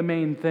thing the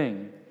main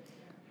thing?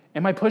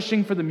 Am I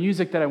pushing for the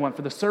music that I want,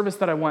 for the service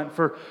that I want,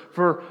 for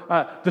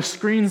the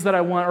screens that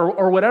I want,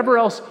 or whatever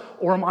else?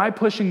 Or am I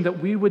pushing that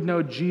we would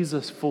know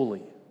Jesus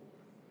fully?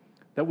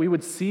 That we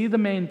would see the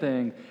main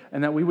thing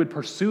and that we would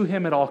pursue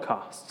him at all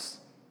costs,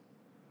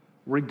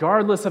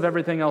 regardless of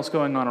everything else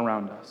going on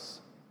around us.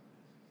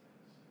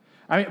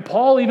 I mean,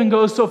 Paul even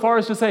goes so far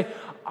as to say,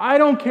 I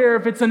don't care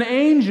if it's an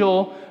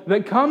angel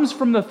that comes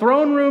from the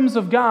throne rooms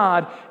of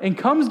God and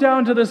comes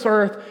down to this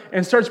earth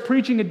and starts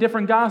preaching a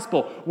different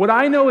gospel. What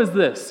I know is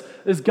this,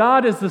 is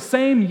God is the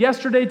same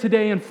yesterday,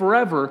 today, and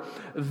forever.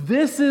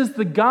 This is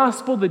the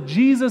gospel that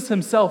Jesus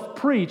himself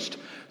preached.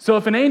 So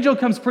if an angel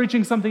comes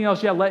preaching something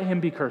else, yeah, let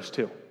him be cursed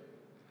too.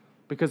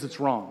 Because it's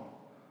wrong.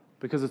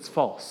 Because it's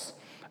false.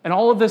 And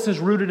all of this is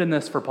rooted in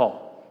this for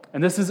Paul.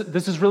 And this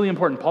is really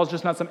important. Paul's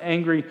just not some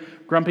angry,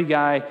 grumpy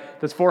guy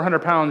that's 400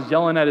 pounds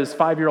yelling at his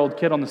 5-year-old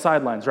kid on the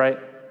sidelines, right?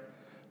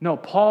 No,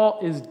 Paul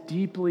is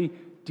deeply,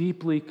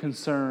 deeply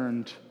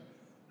concerned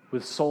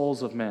with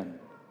souls of men.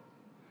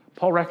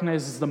 Paul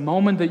recognizes the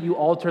moment that you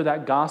alter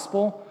that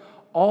gospel,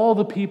 all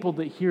the people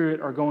that hear it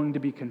are going to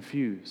be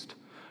confused.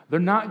 They're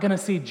not going to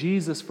see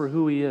Jesus for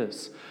who he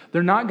is.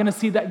 They're not going to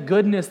see that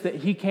goodness that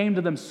he came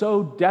to them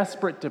so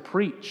desperate to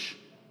preach.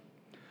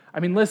 I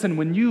mean, listen,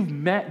 when you've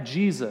met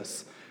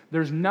Jesus,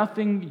 there's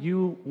nothing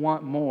you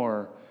want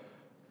more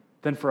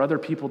than for other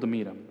people to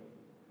meet him,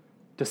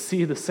 to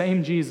see the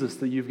same Jesus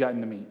that you've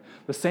gotten to meet,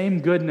 the same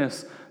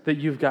goodness that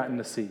you've gotten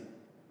to see.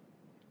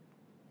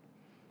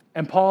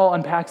 And Paul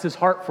unpacks his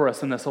heart for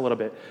us in this a little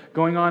bit,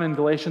 going on in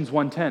Galatians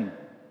 1:10.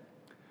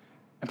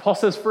 And Paul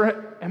says,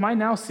 am I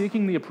now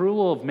seeking the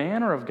approval of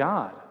man or of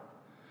God?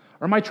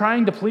 Or am I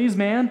trying to please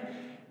man?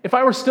 If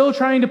I were still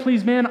trying to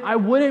please man, I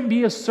wouldn't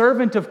be a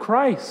servant of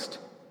Christ.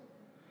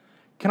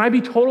 Can I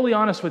be totally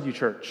honest with you,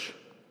 church?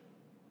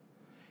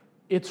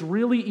 It's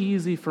really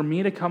easy for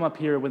me to come up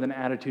here with an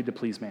attitude to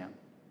please man,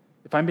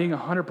 if I'm being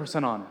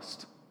 100%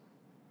 honest.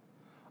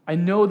 I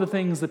know the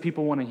things that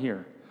people want to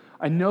hear.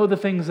 I know the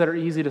things that are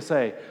easy to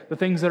say, the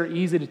things that are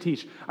easy to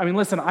teach. I mean,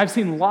 listen, I've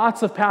seen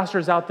lots of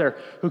pastors out there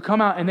who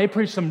come out and they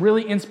preach some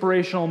really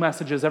inspirational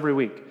messages every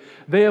week.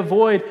 They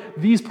avoid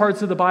these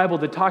parts of the Bible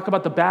that talk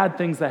about the bad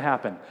things that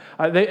happen.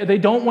 They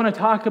don't want to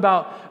talk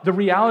about the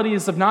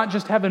realities of not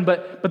just heaven,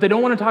 but they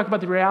don't want to talk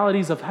about the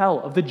realities of hell,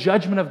 of the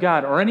judgment of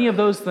God, or any of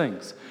those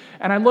things.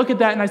 And I look at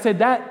that and I say,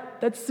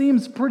 that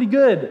seems pretty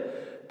good.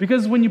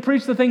 Because when you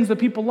preach the things that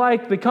people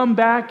like, they come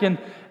back and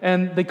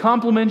they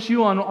compliment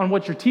you on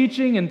what you're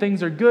teaching, and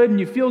things are good, and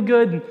you feel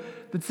good, and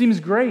that seems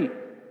great.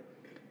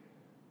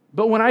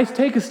 But when I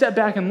take a step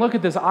back and look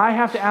at this, I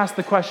have to ask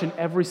the question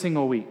every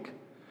single week.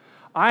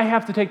 I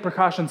have to take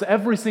precautions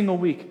every single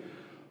week.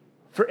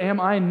 For am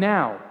I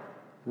now,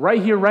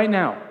 right here, right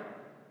now,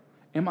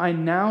 am I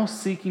now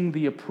seeking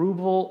the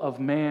approval of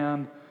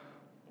man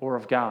or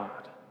of God?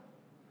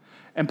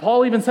 And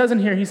Paul even says in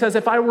here, he says,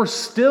 if I were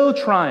still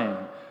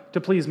trying to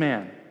please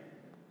man.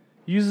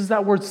 He uses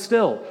that word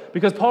still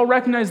because Paul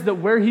recognized that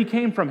where he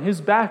came from,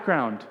 his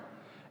background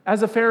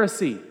as a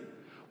Pharisee,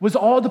 was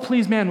all to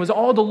please man, was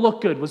all to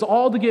look good, was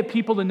all to get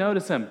people to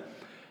notice him.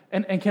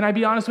 And can I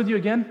be honest with you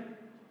again?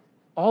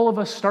 All of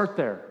us start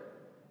there.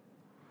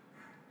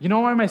 You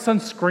know why my son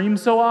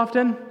screams so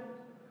often?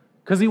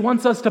 Because he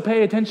wants us to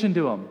pay attention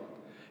to him.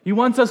 He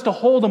wants us to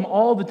hold him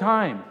all the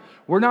time.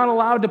 We're not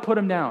allowed to put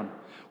him down.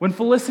 When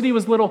Felicity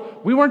was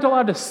little, we weren't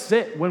allowed to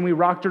sit when we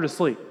rocked her to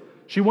sleep.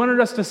 She wanted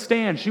us to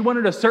stand. She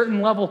wanted a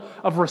certain level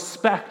of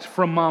respect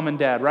from mom and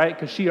dad, right?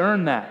 Because she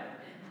earned that.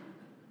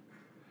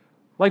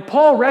 Like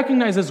Paul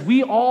recognizes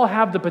we all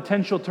have the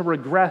potential to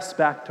regress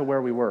back to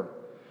where we were,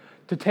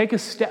 to take a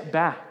step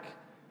back.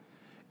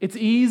 It's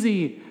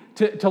easy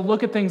to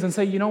look at things and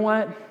say, you know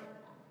what?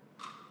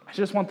 I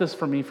just want this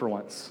for me for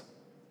once.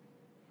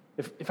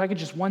 If I could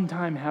just one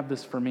time have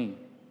this for me.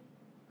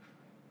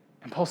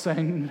 And Paul's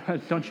saying,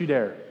 don't you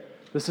dare.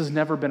 This has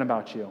never been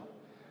about you.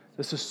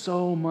 This is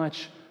so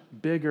much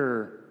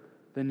bigger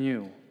than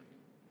you.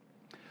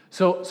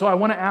 So I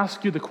want to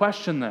ask you the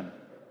question then.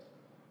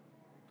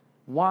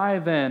 Why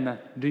then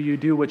do you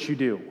do what you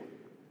do?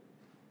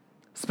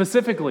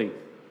 Specifically,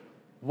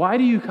 why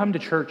do you come to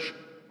church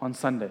on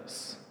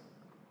Sundays?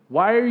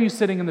 Why are you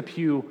sitting in the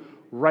pew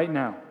right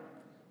now?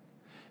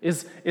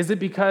 Is it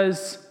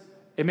because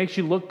it makes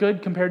you look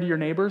good compared to your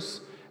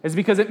neighbors? Is it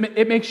because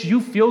it makes you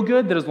feel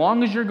good that as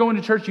long as you're going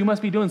to church, you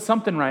must be doing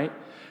something right?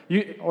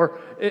 Or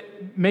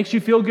it makes you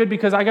feel good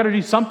because I got to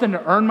do something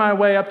to earn my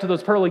way up to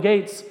those pearly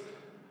gates?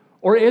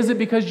 Or is it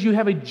because you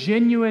have a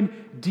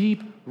genuine,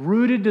 deep,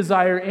 rooted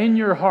desire in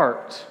your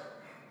heart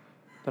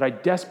that I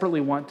desperately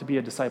want to be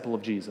a disciple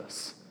of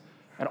Jesus?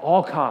 At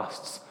all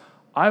costs,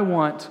 I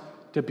want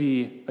to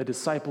be a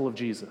disciple of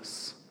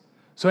Jesus.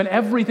 So in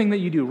everything that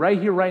you do, right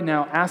here, right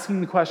now,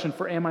 asking the question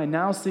for, am I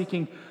now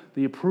seeking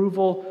the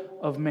approval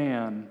of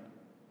man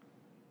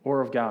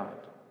or of God?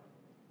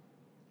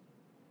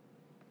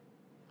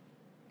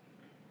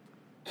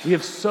 We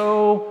have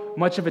so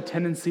much of a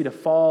tendency to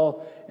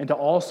fall into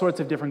all sorts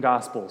of different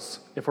gospels,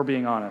 if we're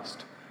being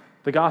honest.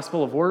 The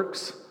gospel of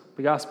works,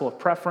 the gospel of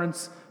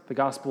preference, the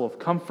gospel of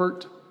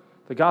comfort,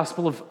 the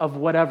gospel of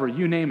whatever,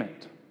 you name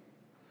it.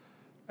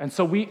 And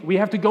so we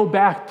have to go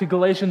back to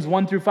Galatians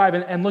 1 through 5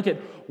 and look at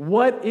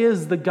what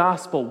is the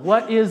gospel?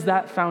 What is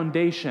that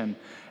foundation?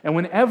 And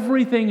when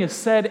everything is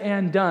said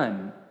and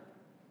done,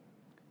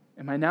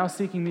 am I now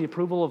seeking the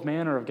approval of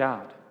man or of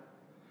God?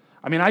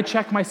 I mean, I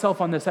check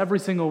myself on this every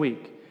single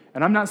week.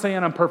 And I'm not saying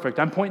I'm perfect.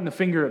 I'm pointing the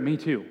finger at me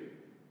too.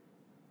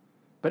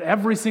 But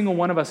every single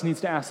one of us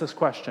needs to ask this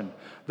question.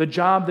 The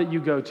job that you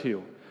go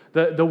to,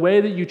 the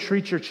way that you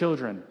treat your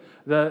children,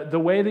 the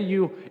way that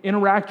you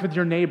interact with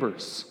your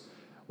neighbors,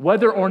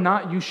 whether or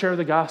not you share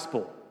the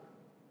gospel,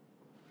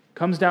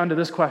 comes down to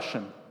this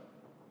question.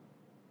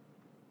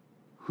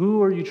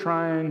 Who are you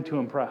trying to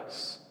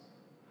impress?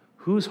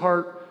 Whose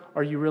heart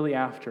are you really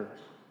after?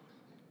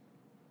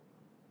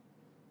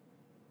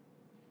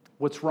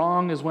 What's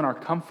wrong is when our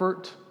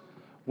comfort,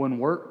 when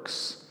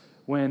works,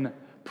 when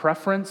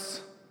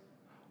preference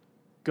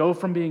go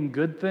from being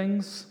good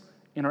things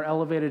and are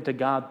elevated to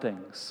God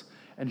things,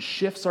 and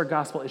shifts our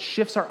gospel. It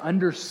shifts our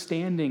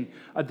understanding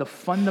of the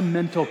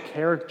fundamental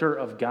character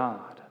of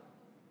God.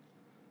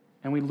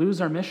 And we lose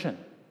our mission.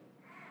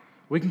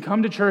 We can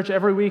come to church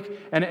every week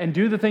and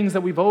do the things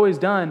that we've always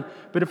done,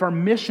 but if our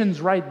mission's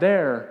right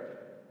there,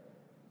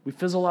 we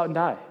fizzle out and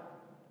die.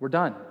 We're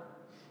done.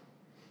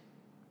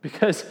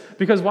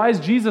 Because why is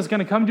Jesus going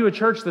to come to a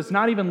church that's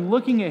not even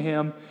looking at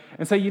him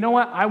and say, you know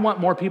what, I want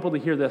more people to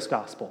hear this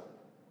gospel?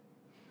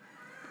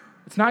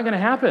 It's not going to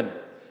happen.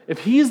 If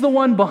he's the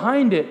one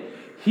behind it,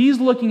 he's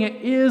looking at,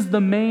 is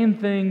the main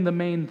thing the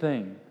main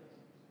thing?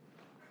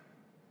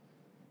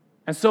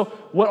 And so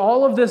what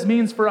all of this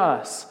means for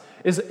us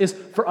is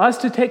for us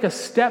to take a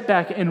step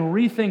back and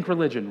rethink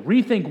religion.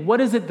 Rethink,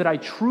 what is it that I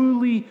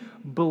truly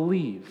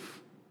believe?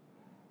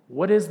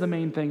 What is the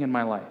main thing in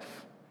my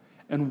life?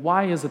 And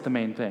why is it the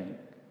main thing?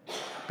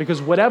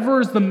 Because whatever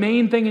is the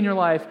main thing in your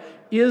life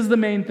is the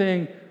main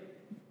thing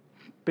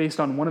based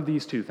on one of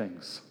these two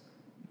things.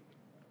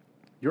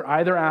 You're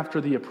either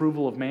after the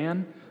approval of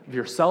man, of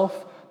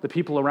yourself, the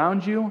people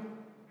around you,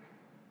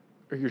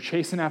 or you're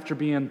chasing after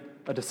being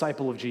a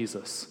disciple of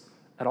Jesus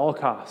at all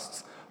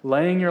costs,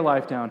 laying your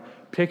life down,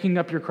 picking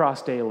up your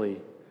cross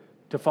daily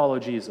to follow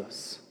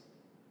Jesus.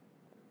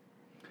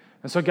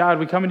 And so, God,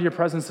 we come into your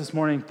presence this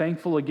morning,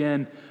 thankful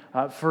again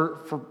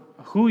for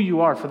who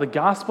you are, for the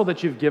gospel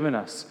that you've given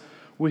us.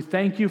 We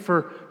thank you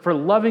for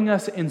loving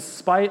us in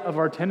spite of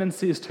our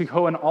tendencies to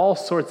go in all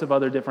sorts of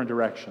other different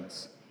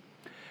directions.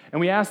 And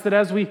we ask that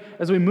as we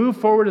move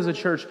forward as a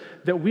church,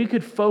 that we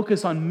could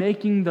focus on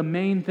making the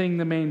main thing,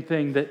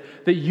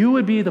 that you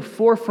would be the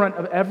forefront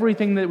of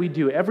everything that we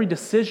do, every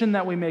decision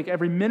that we make,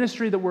 every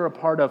ministry that we're a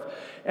part of,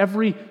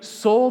 every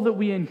soul that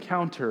we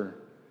encounter,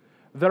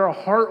 that our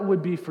heart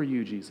would be for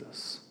you,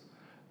 Jesus.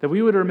 That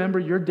we would remember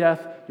your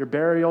death, your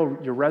burial,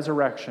 your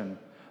resurrection,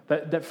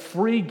 that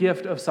free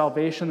gift of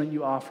salvation that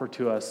you offer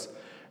to us.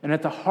 And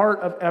at the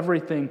heart of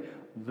everything,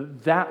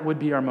 that would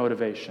be our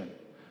motivation.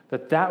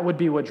 That would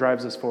be what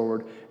drives us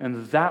forward,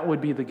 and that would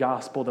be the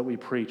gospel that we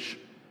preach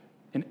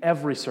in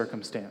every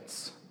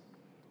circumstance.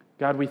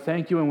 God, we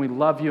thank you and we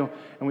love you,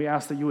 and we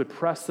ask that you would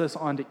press this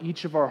onto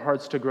each of our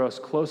hearts to grow us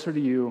closer to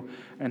you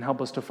and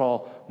help us to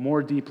fall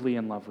more deeply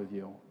in love with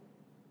you.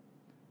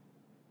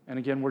 And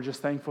again, we're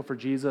just thankful for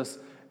Jesus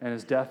and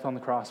his death on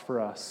the cross for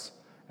us.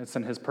 It's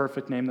in his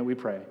perfect name that we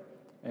pray.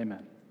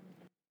 Amen.